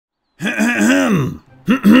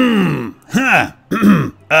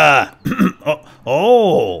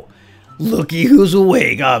Oh, looky who's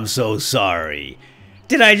awake. I'm so sorry.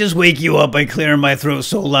 Did I just wake you up by clearing my throat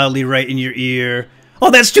so loudly right in your ear? Oh,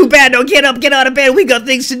 that's too bad. No, get up, get out of bed. We got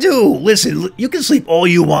things to do. Listen, you can sleep all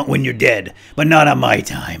you want when you're dead, but not on my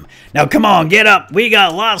time. Now, come on, get up. We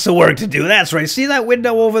got lots of work to do. That's right. See that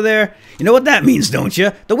window over there? You know what that means, don't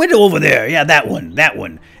you? The window over there. Yeah, that one. That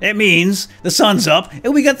one. It means the sun's up,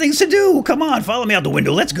 and we got things to do. Come on, follow me out the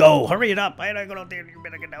window. Let's go. Hurry it up. I gotta go out there. You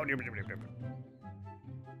better get down here.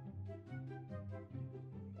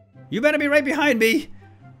 You better be right behind me.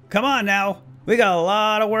 Come on now. We got a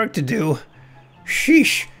lot of work to do.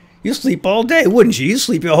 Sheesh. You sleep all day, wouldn't you? You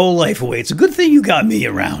sleep your whole life away. It's a good thing you got me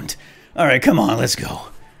around. All right, come on, let's go.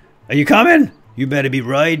 Are you coming? You better be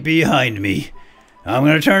right behind me. I'm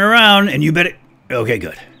going to turn around, and you better... Okay,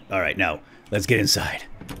 good. All right, now, let's get inside.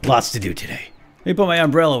 Lots to do today. Let me put my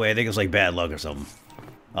umbrella away. I think it's like bad luck or something.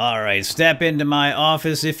 All right, step into my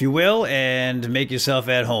office, if you will, and make yourself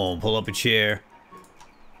at home. Pull up a chair.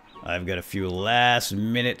 I've got a few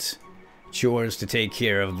last-minute chores to take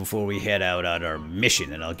care of before we head out on our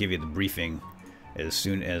mission, and I'll give you the briefing as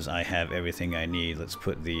soon as I have everything I need. Let's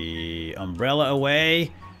put the umbrella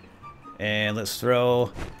away, and let's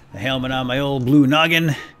throw the helmet on my old blue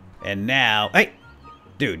noggin. And now, hey,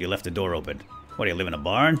 dude, you left the door open. What, do you live in a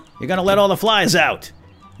barn? You're gonna let all the flies out.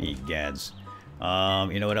 Egads.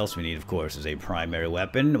 You know what else we need, of course, is a primary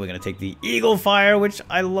weapon. We're gonna take the Eagle Fire, which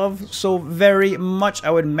I love so very much.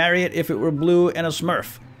 I would marry it if it were blue and a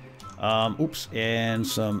Smurf. Oops, and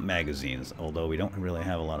some magazines. Although we don't really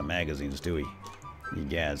have a lot of magazines, do we?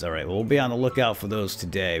 Egads. Alright, well, we'll be on the lookout for those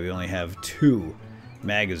today. We only have 2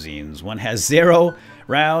 magazines. One has 0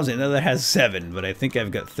 rounds, and the other has 7. But I think I've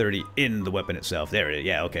got 30 in the weapon itself. There it is.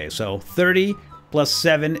 Yeah, okay. So 30 plus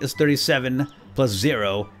 7 is 37, plus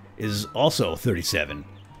 0 is also 37,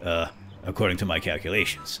 according to my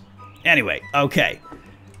calculations. Anyway, okay.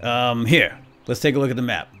 Here, let's take a look at the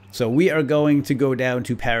map. So we are going to go down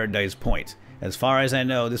to Paradise Point. As far as I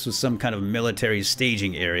know, this was some kind of military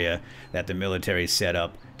staging area that the military set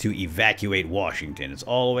up to evacuate Washington. It's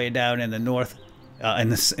all the way down in the north, in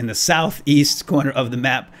the southeast corner of the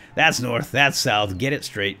map. That's north, that's south. Get it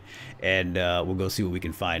straight, and we'll go see what we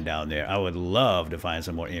can find down there. I would love to find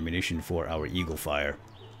some more ammunition for our Eagle Fire,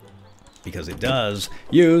 because it does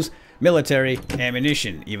use military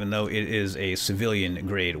ammunition, even though it is a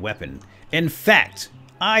civilian-grade weapon. In fact,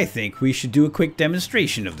 I think we should do a quick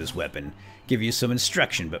demonstration of this weapon. Give you some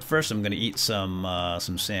instruction, but first I'm going to eat some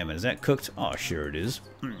salmon. Is that cooked? Oh, sure it is.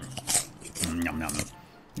 Nom, nom.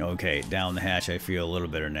 Okay, down the hatch. I feel a little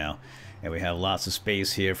better now. And we have lots of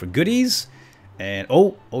space here for goodies. And,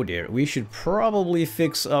 oh dear, we should probably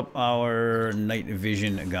fix up our night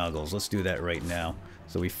vision goggles. Let's do that right now.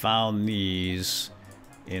 So we found these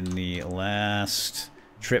in the last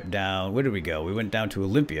trip down. Where did we go? We went down to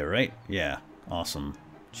Olympia, right? Yeah, awesome.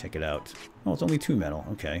 Check it out. Oh, it's only 2 metal.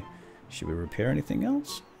 Okay. Should we repair anything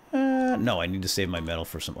else? No, I need to save my metal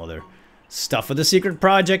for some other stuff for the secret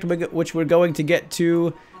project, which we're going to get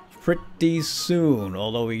to pretty soon.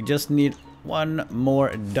 Although we just need 1 more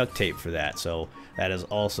duct tape for that. So that is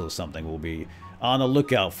also something we'll be on the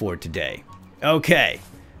lookout for today. Okay.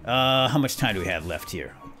 How much time do we have left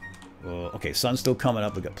here? Okay, sun's still coming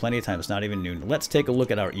up. We've got plenty of time. It's not even noon. Let's take a look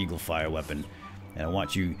at our Eagle Fire weapon. And I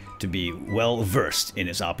want you to be well versed in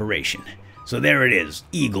its operation. So there it is,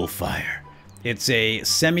 Eagle Fire. It's a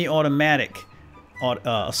semi-automatic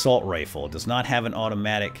assault rifle. It does not have an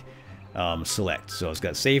automatic select. So it's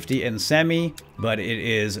got safety and semi, but it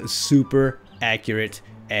is super accurate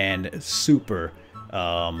and super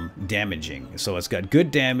damaging. So it's got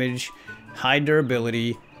good damage, high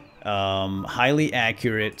durability, highly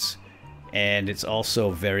accurate, and it's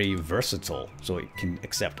also very versatile, so it can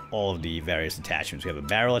accept all of the various attachments. We have a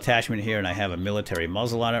barrel attachment here, and I have a military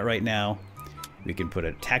muzzle on it right now. We can put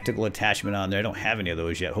a tactical attachment on there. I don't have any of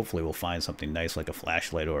those yet. Hopefully we'll find something nice like a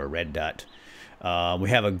flashlight or a red dot. We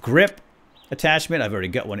have a grip attachment. I've already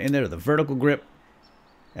got one in there, the vertical grip.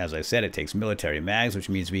 As I said, it takes military mags, which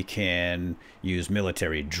means we can use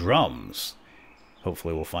military drums.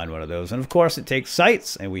 Hopefully we'll find one of those. And of course it takes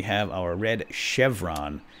sights, and we have our red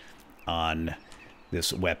chevron on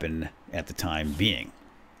this weapon at the time being.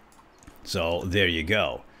 So there you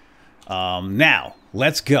go. Now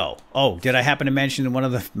let's go. Oh, did I happen to mention one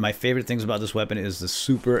of my favorite things about this weapon is the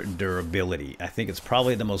super durability. I think it's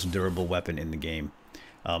probably the most durable weapon in the game.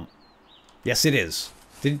 Yes, it is.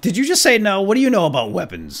 Did you just say no? What do you know about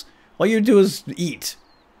weapons? All you do is eat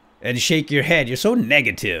and shake your head. You're so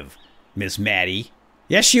negative, Miss Maddie.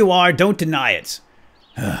 Yes, you are. Don't deny it.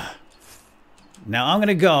 Now I'm going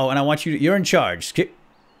to go, and I want you to... You're in charge.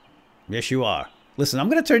 Yes, you are. Listen, I'm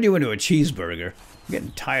going to turn you into a cheeseburger. I'm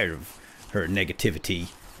getting tired of her negativity.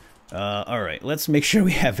 Alright, let's make sure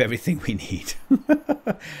we have everything we need.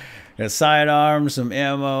 Got sidearms, some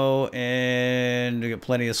ammo, and we got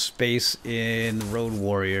plenty of space in the Road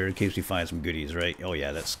Warrior in case we find some goodies, right? Oh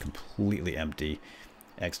yeah, that's completely empty.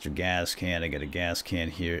 Extra gas can. I got a gas can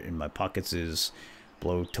here. In my pockets is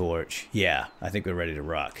blowtorch. Yeah, I think we're ready to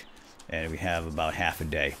rock. And we have about half a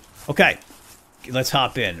day. Okay, let's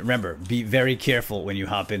hop in. Remember, be very careful when you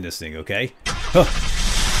hop in this thing, okay?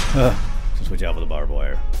 Switch out with the barbed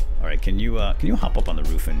wire. All right, can you hop up on the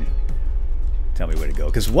roof and tell me where to go?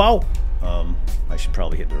 Because whoa, I should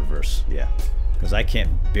probably hit the reverse. Yeah, because I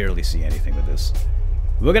can't barely see anything with this.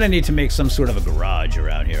 We're gonna need to make some sort of a garage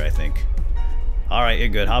around here, I think. All right, you're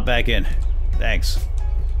good. Hop back in. Thanks.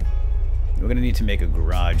 We're gonna need to make a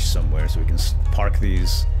garage somewhere so we can park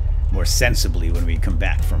these more sensibly when we come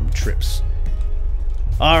back from trips.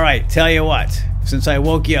 All right, tell you what. Since I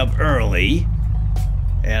woke you up early,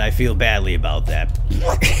 and I feel badly about that.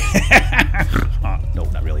 No,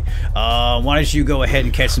 not really. Why don't you go ahead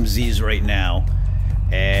and catch some Z's right now,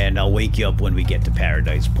 and I'll wake you up when we get to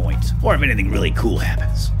Paradise Point, or if anything really cool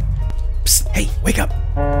happens. Psst, hey, wake up.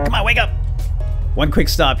 Come on, wake up. One quick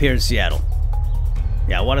stop here in Seattle.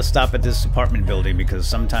 Yeah, I want to stop at this apartment building because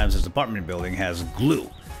sometimes this apartment building has glue.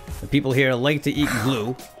 The people here like to eat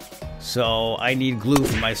glue, so I need glue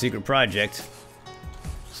for my secret project.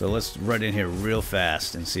 So let's run in here real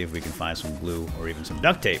fast and see if we can find some glue or even some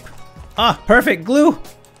duct tape. Ah, perfect, glue!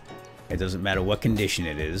 It doesn't matter what condition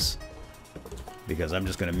it is, because I'm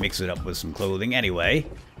just going to mix it up with some clothing anyway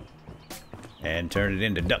and turn it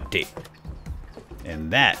into duct tape.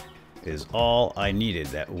 And that is all I needed,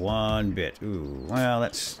 that one bit. Ooh, well,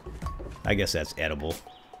 that's... I guess that's edible.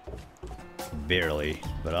 Barely,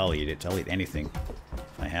 but I'll eat it. I'll eat anything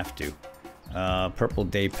if I have to. Purple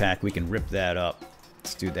day pack, we can rip that up.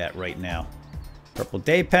 Let's do that right now. Purple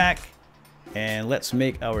day pack, and let's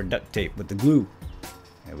make our duct tape with the glue.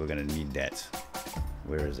 And we're gonna need that.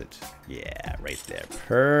 Where is it? Yeah, right there.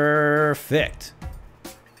 Perfect.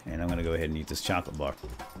 And I'm gonna go ahead and eat this chocolate bar.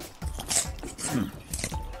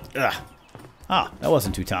 Ah, that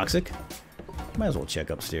wasn't too toxic. Might as well check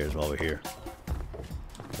upstairs while we're here.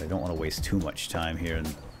 I don't want to waste too much time here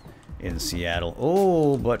in Seattle.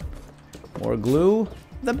 Oh, but more glue,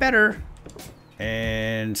 the better.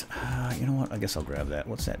 And you know what? I guess I'll grab that.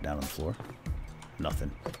 What's that down on the floor? Nothing.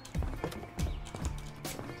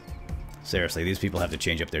 Seriously, these people have to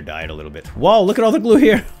change up their diet a little bit. Whoa, look at all the glue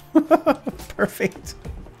here. Perfect.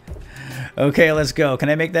 Okay, let's go. Can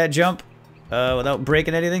I make that jump without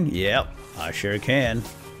breaking anything? Yep, I sure can.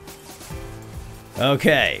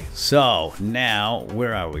 Okay, so now,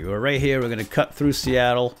 where are we? We're right here. We're going to cut through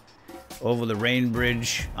Seattle, over the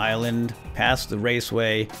Rainbridge Island, past the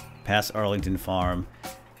Raceway, past Arlington Farm,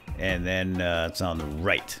 and then it's on the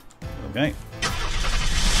right. Okay.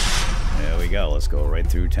 There we go. Let's go right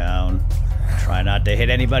through town. Try not to hit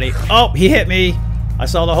anybody. Oh, he hit me. I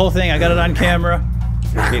saw the whole thing. I got it on camera.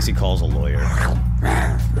 In case he calls a lawyer.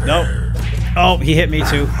 Nope. Oh, he hit me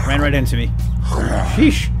too. Ran right into me.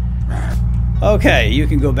 Sheesh. Okay, you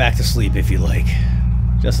can go back to sleep if you like.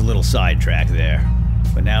 Just a little sidetrack there.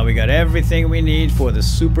 But now we got everything we need for the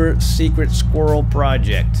super secret squirrel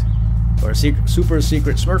project. Or super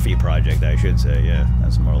secret Smurfy project, I should say. Yeah,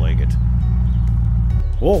 that's more like it.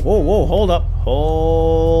 Whoa, whoa, whoa, hold up.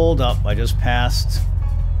 Hold up. I just passed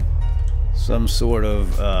some sort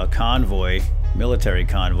of convoy, military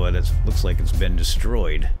convoy that looks like it's been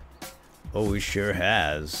destroyed. Oh, it sure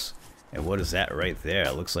has. And what is that right there?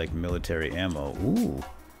 It looks like military ammo. Ooh.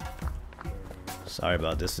 Sorry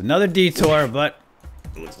about this. Another detour, but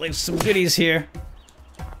it looks like some goodies here.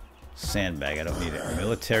 Sandbag, I don't need it.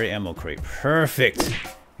 Military ammo crate. Perfect.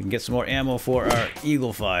 We can get some more ammo for our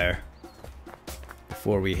Eagle Fire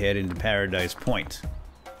before we head into Paradise Point.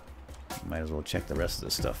 Might as well check the rest of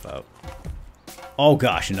this stuff out. Oh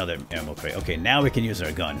gosh, another ammo crate. Okay, now we can use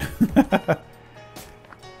our gun.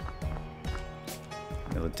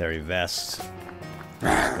 Military vest.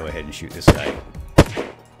 Let's go ahead and shoot this guy.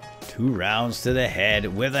 2 rounds to the head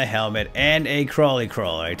with a helmet and a crawly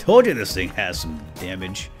crawler. I told you this thing has some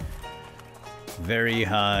damage. Very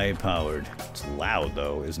high powered. It's loud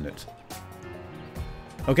though, isn't it?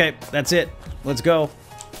 Okay, that's it. Let's go.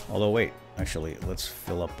 Although wait, actually, let's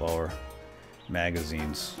fill up our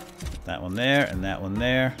magazines. That one there and that one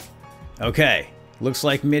there. Okay, looks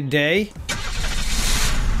like midday.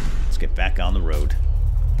 Let's get back on the road.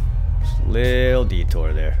 Just a little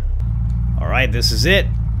detour there. Alright, this is it.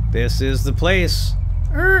 This is the place.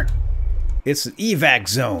 It's an evac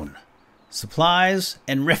zone. Supplies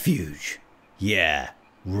and refuge. Yeah,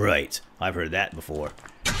 right. I've heard that before.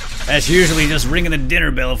 That's usually just ringing a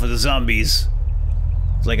dinner bell for the zombies.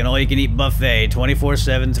 It's like an all-you-can-eat buffet, 24/7,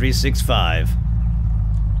 365.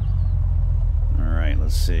 Alright,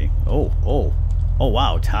 let's see. Oh,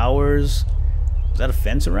 wow, towers. Is that a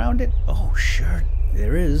fence around it? Oh, sure,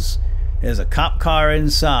 there is. There's a cop car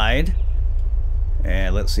inside.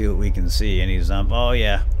 And let's see what we can see. Any oh,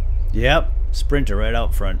 yeah. Yep, Sprinter right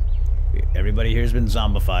out front. Everybody here's been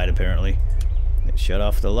zombified, apparently. Shut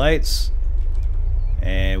off the lights.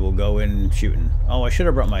 And we'll go in shooting. Oh, I should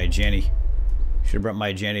have brought my Jenny. Should have brought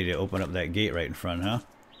my Jenny to open up that gate right in front, huh?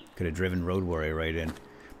 Could have driven Road Warrior right in.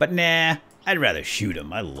 But nah, I'd rather shoot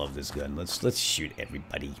him. I love this gun. Let's shoot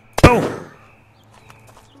everybody. Boom!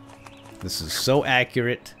 This is so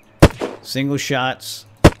accurate. Single shots.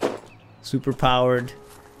 Super powered.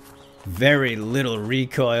 Very little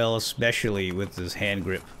recoil, especially with this hand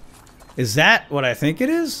grip. Is that what I think it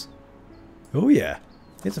is? Oh yeah,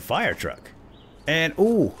 it's a fire truck. And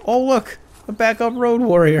oh look, a backup Road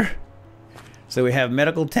Warrior. So we have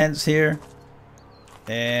medical tents here.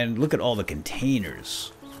 And look at all the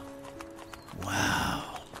containers.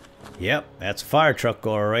 Wow. Yep, that's a fire truck,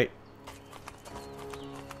 alright.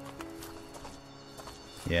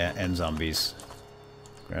 Yeah, and zombies.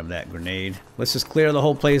 Grab that grenade. Let's just clear the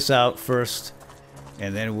whole place out first.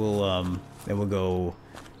 And then we'll go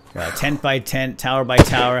tent by tent, tower by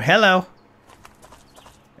tower. Hello!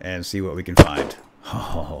 And see what we can find.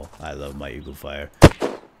 Oh, I love my Eagle Fire.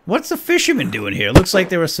 What's the fisherman doing here? Looks like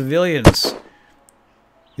there were civilians.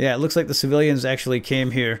 Yeah, it looks like the civilians actually came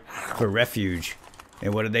here for refuge.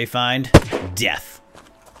 And what did they find? Death.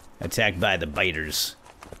 Attacked by the biters.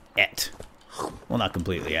 Well, not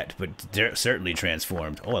completely but certainly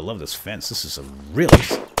transformed. Oh, I love this fence. This is a really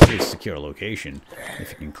secure location. If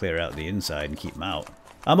you can clear out the inside and keep them out.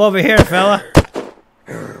 I'm over here, fella.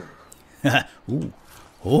 Ooh.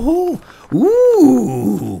 Oh,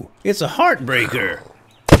 ooh. It's a Heartbreaker.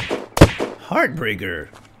 Heartbreaker.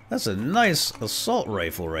 That's a nice assault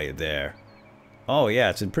rifle right there. Oh,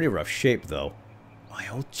 yeah, it's in pretty rough shape, though.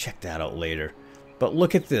 I'll check that out later. But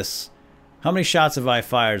look at this. How many shots have I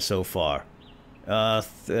fired so far?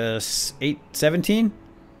 17?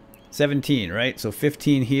 17, right? So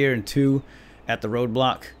 15 here and 2 at the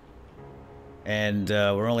roadblock. And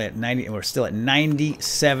we're only at 90, and we're still at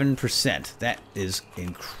 97%. That is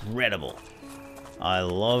incredible. I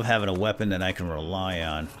love having a weapon that I can rely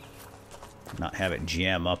on. Not have it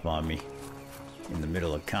jam up on me in the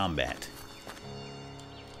middle of combat.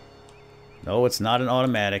 No, it's not an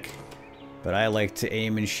automatic, but I like to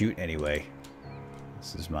aim and shoot anyway.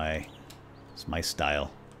 This is my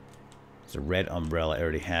style. It's a red umbrella. I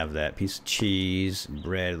already have that. Piece of cheese,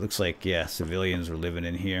 bread. It looks like, yeah, civilians were living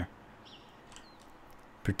in here.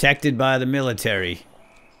 Protected by the military.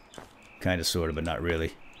 Kind of, sort of, but not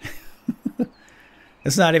really.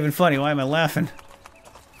 It's not even funny. Why am I laughing?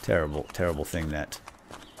 Terrible, terrible thing that.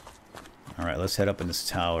 Alright, let's head up in this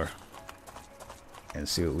tower and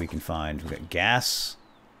see what we can find. We've got gas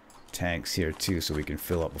tanks here too, so we can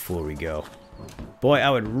fill up before we go. Boy, I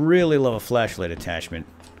would really love a flashlight attachment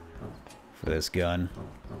for this gun.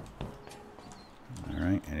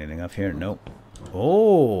 Alright, anything up here? Nope.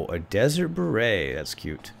 Oh, a desert beret. That's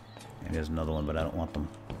cute. And there's another one, but I don't want them.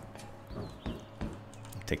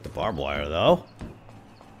 Take the barbed wire, though.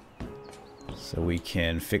 So we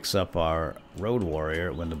can fix up our Road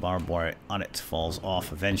Warrior when the barbed wire on it falls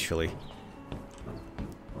off eventually.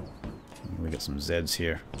 We got some Zeds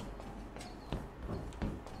here.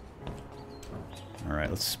 Alright,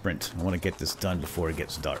 let's sprint. I want to get this done before it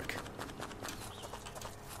gets dark.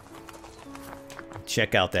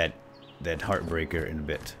 Check out that Heartbreaker in a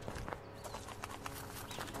bit.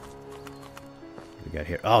 What we got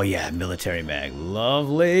here? Oh yeah, military mag.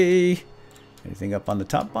 Lovely. Anything up on the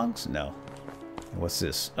top bunks? No. What's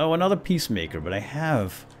this? Oh, another Peacemaker, but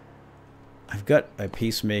I've got a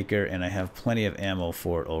Peacemaker and I have plenty of ammo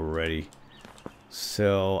for it already.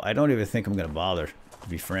 So I don't even think I'm gonna bother, to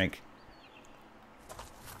be frank.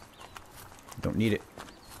 Don't need it.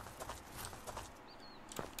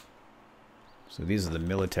 So these are the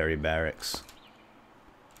military barracks.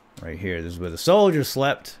 Right here. This is where the soldiers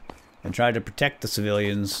slept and tried to protect the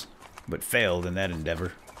civilians, but failed in that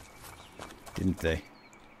endeavor. Didn't they?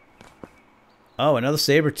 Oh, another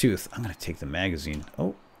saber-tooth. I'm going to take the magazine.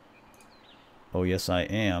 Oh. Oh, yes, I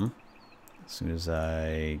am. As soon as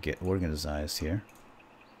I get organized here.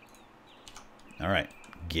 Alright.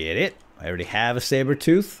 Get it. I already have a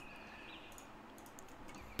saber-tooth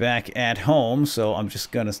back at home, so I'm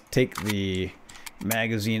just going to take the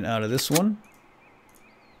magazine out of this one.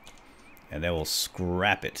 And then we'll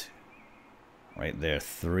scrap it. Right there,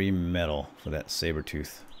 3 metal for that saber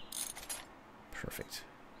tooth. Perfect.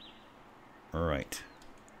 Alright.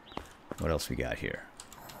 What else we got here?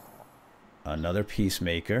 Another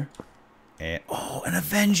peacemaker. And oh, an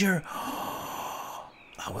Avenger!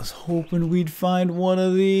 I was hoping we'd find one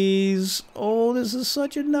of these. Oh, this is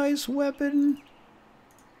such a nice weapon.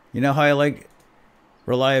 You know how I like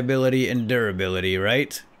reliability and durability,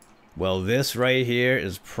 right? Well, this right here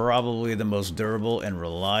is probably the most durable and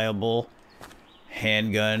reliable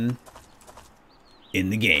handgun in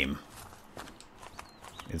the game.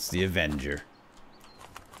 It's the Avenger.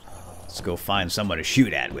 Let's go find someone to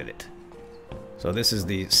shoot at with it. So this is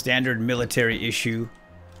the standard military issue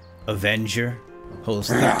Avenger. Holds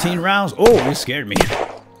 13 rounds. Oh, you scared me.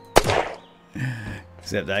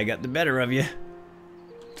 Except I got the better of you.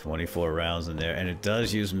 24 rounds in there. And it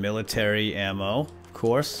does use military ammo, of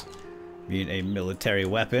course. Being a military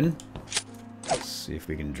weapon. Let's see if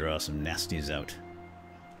we can draw some nasties out.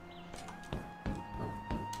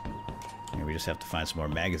 And we just have to find some more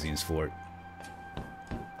magazines for it.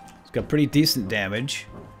 It's got pretty decent damage.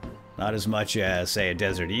 Not as much as, say, a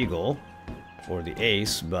Desert Eagle or the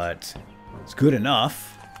Ace, but it's good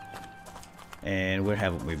enough. And where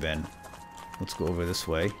haven't we been? Let's go over this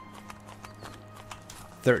way.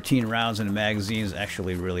 13 rounds in the magazine is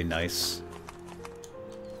actually really nice.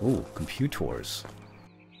 Ooh, computers.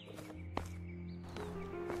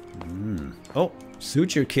 Oh,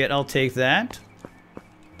 suture kit, I'll take that.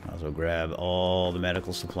 I'll also grab all the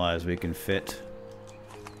medical supplies we can fit.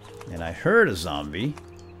 And I heard a zombie,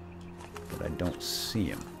 but I don't see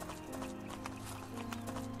him.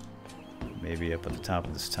 Maybe up at the top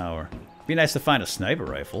of this tower. Be nice to find a sniper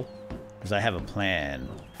rifle, because I have a plan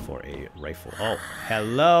for a rifle. Oh,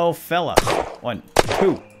 hello, fella. 1,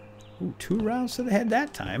 2. Ooh, 2 rounds to the head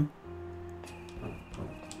that time.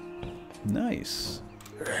 Nice.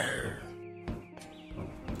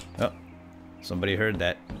 Oh, somebody heard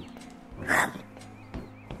that.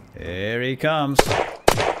 There he comes.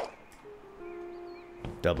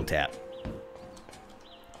 Double tap.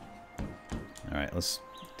 Alright, let's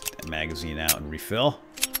get that magazine out and refill.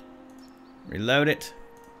 Reload it.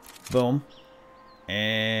 Boom.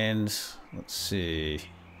 And let's see.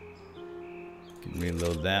 Can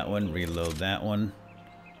reload that one, and reload that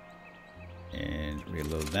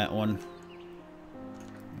one.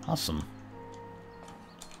 Awesome.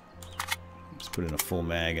 Let's put in a full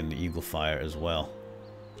mag and the Eagle Fire as well.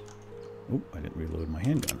 Oop, I didn't reload my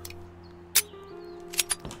handgun.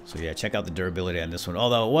 So yeah, check out the durability on this one.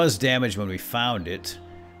 Although it was damaged when we found it,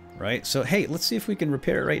 right? So hey, let's see if we can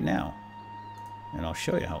repair it right now. And I'll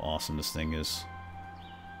show you how awesome this thing is.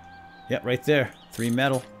 Yep, right there. 3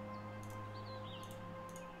 metal.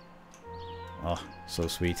 Oh, so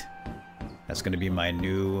sweet. That's going to be my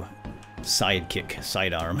new sidekick,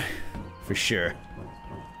 sidearm, for sure.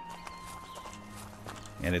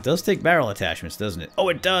 And it does take barrel attachments, doesn't it? Oh,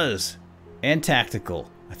 it does! And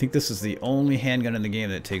tactical. I think this is the only handgun in the game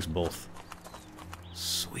that takes both.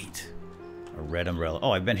 Sweet. A red umbrella.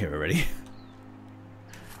 Oh, I've been here already.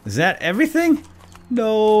 Is that everything?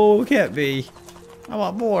 No, it can't be. I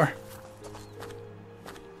want more.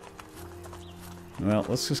 Well,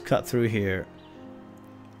 let's just cut through here.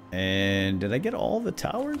 And did I get all the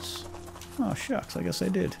towers? Oh, shucks. I guess I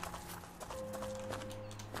did.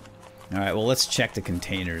 Alright, well, let's check the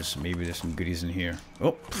containers. Maybe there's some goodies in here.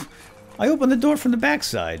 Oh, I opened the door from the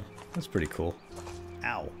backside. That's pretty cool.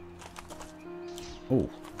 Ow. Oh.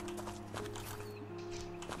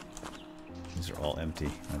 These are all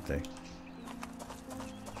empty, aren't they?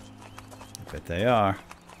 I bet they are.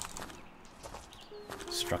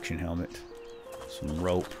 Construction helmet. Some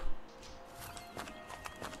rope.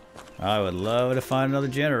 I would love to find another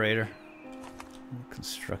generator.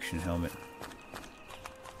 Construction helmet.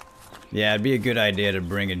 Yeah, it'd be a good idea to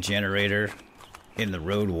bring a generator in the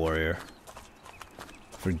Road Warrior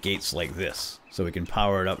for gates like this. So we can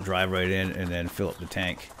power it up, drive right in, and then fill up the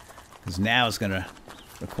tank. Because now it's going to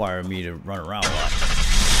require me to run around a lot.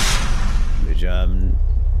 Which I'm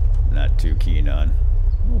not too keen on.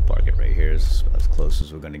 We'll park it right here as close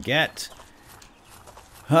as we're going to get.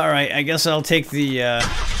 Alright, I guess I'll take the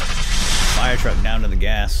fire truck down to the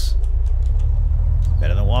gas.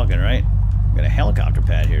 Better than walking, right? Got a helicopter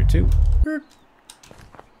pad here, too.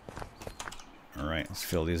 Alright, let's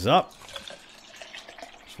fill these up.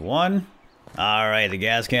 There's one. Alright, the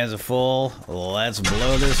gas cans are full. Let's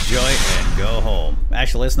blow this joint and go home.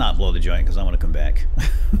 Actually, let's not blow the joint because I want to come back.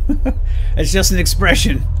 It's just an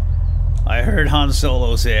expression. I heard Han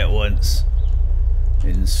Solo say it once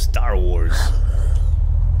in Star Wars.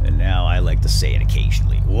 And now I like to say it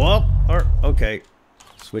occasionally. Whoop! Okay.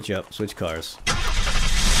 Switch up. Switch cars.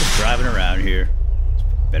 Just driving around here. It's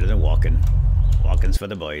better than walking. Walking's for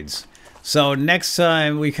the boys. So next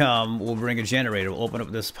time we come, we'll bring a generator. We'll open up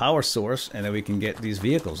this power source, and then we can get these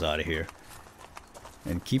vehicles out of here.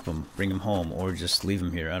 And keep them. Bring them home. Or just leave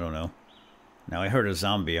them here. I don't know. Now I heard a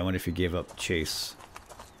zombie. I wonder if he gave up chase.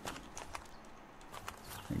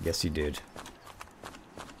 I guess he did.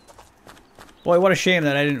 Boy, what a shame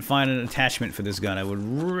that I didn't find an attachment for this gun. I would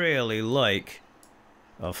really like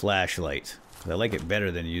a flashlight. I like it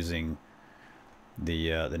better than using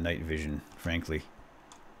the night vision, frankly.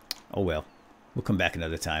 Oh well. We'll come back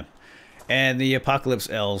another time. And the Apocalypse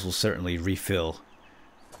L's will certainly refill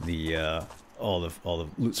the all the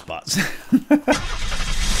loot spots.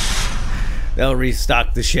 They'll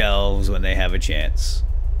restock the shelves when they have a chance.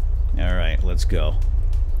 Alright, let's go.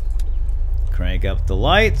 Crank up the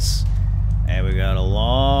lights. And we got a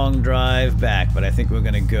long drive back, but I think we're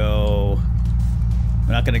gonna go...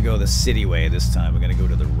 We're not gonna go the city way this time. We're gonna go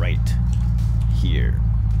to the right here.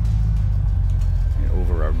 And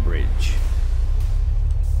over our bridge.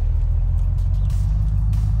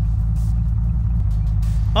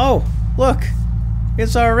 Oh, look!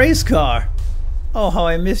 It's our race car! Oh, how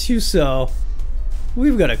I miss you so.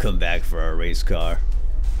 We've gotta come back for our race car.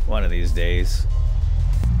 One of these days.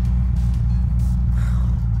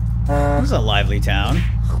 This is a lively town.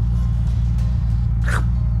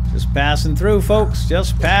 Just passing through, folks.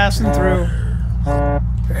 Just passing through.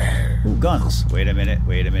 Ooh, guns. Wait a minute,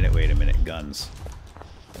 wait a minute, wait a minute. Guns.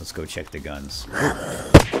 Let's go check the guns.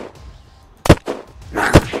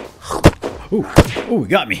 Ooh, ooh, he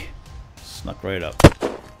got me. Snuck right up.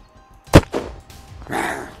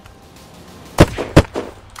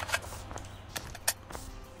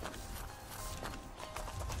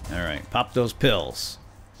 Alright, pop those pills.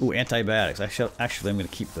 Ooh, antibiotics. Actually, I'm going to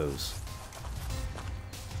keep those.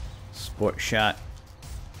 Sport shot.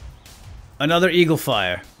 Another Eagle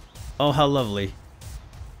Fire. Oh, how lovely.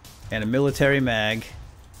 And a military mag.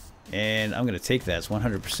 And I'm going to take that. It's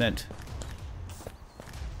 100%.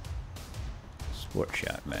 Sport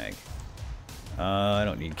shot mag. I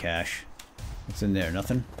don't need cash. What's in there?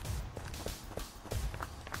 Nothing?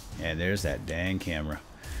 And there's that dang camera.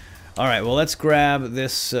 Alright, well, let's grab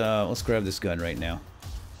this gun right now.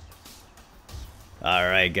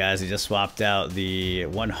 Alright, guys, I just swapped out the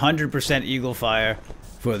 100% Eagle Fire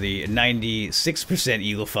for the 96%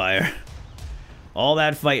 Eagle Fire. All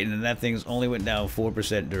that fighting, and that thing's only went down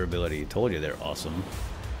 4% durability. Told you they're awesome.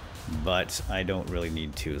 But I don't really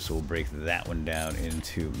need to, so we'll break that one down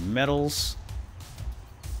into metals.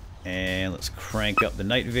 And let's crank up the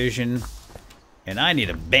night vision. And I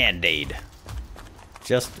need a band-aid.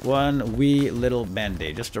 Just one wee little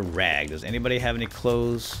band-aid. Just a rag. Does anybody have any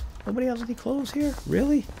clothes? Nobody has any clothes here?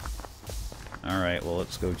 Really? Alright, well,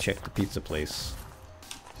 let's go check the pizza place.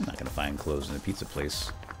 I'm not going to find clothes in the pizza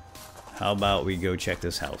place. How about we go check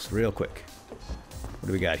this house real quick? What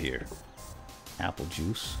do we got here? Apple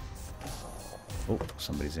juice. Oh,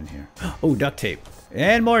 somebody's in here. Oh, duct tape.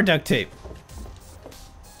 And more duct tape.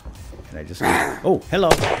 Can I just... Oh,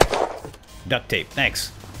 hello. Duct tape.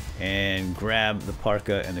 Thanks. And grab the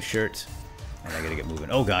parka and the shirt. And I gotta get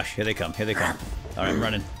moving. Oh gosh, here they come. Here they come. Alright, I'm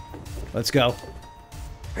running. Let's go.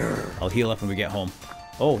 I'll heal up when we get home.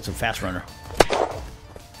 Oh, it's a fast runner.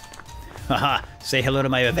 Haha, say hello to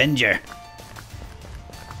my Avenger.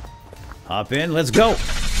 Hop in, let's go.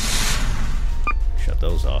 Shut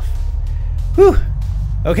those off. Whew.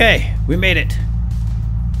 Okay, we made it.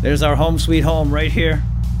 There's our home sweet home right here.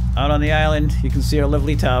 Out on the island, you can see our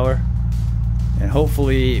lovely tower. And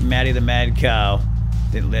hopefully Maddie the Mad Cow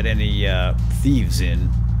didn't let any thieves in.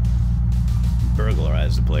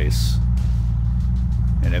 Burglarize the place.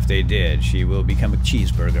 And if they did, she will become a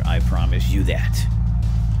cheeseburger, I promise you that.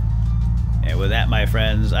 And with that, my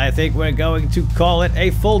friends, I think we're going to call it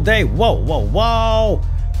a full day. Whoa, whoa, whoa!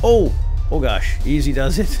 Oh, oh gosh, easy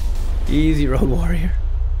does it. Easy, Road Warrior.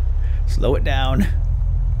 Slow it down.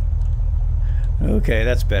 Okay,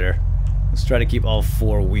 that's better. Let's try to keep all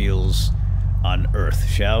four wheels on Earth,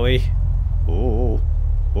 shall we? Oh,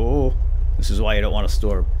 oh. This is why you don't want to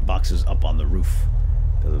store boxes up on the roof.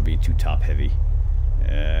 It'll be too top heavy.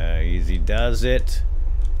 Easy does it.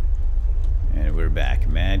 And we're back.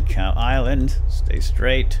 Mad Cow Island. Stay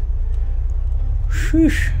straight.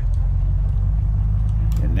 Whoosh.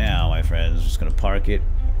 And now, my friends, just going to park it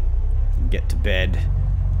and get to bed.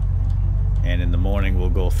 And in the morning, we'll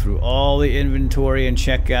go through all the inventory and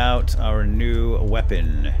check out our new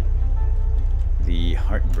weapon. The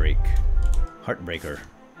Heartbreaker.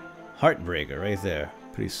 Heartbreaker, right there.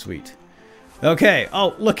 Pretty sweet. Okay.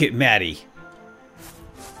 Oh, look at Maddie.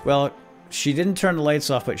 Well, she didn't turn the lights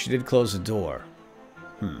off, but she did close the door.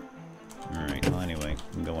 Alright, well, anyway.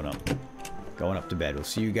 I'm going up. Going up to bed. We'll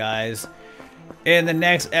see you guys in the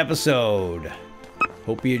next episode.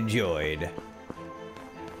 Hope you enjoyed.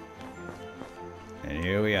 And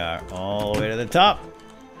here we are, all the way to the top.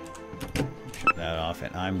 Shut that off,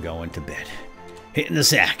 and I'm going to bed. Hitting the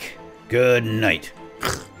sack. Good night.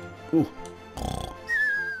 Ooh.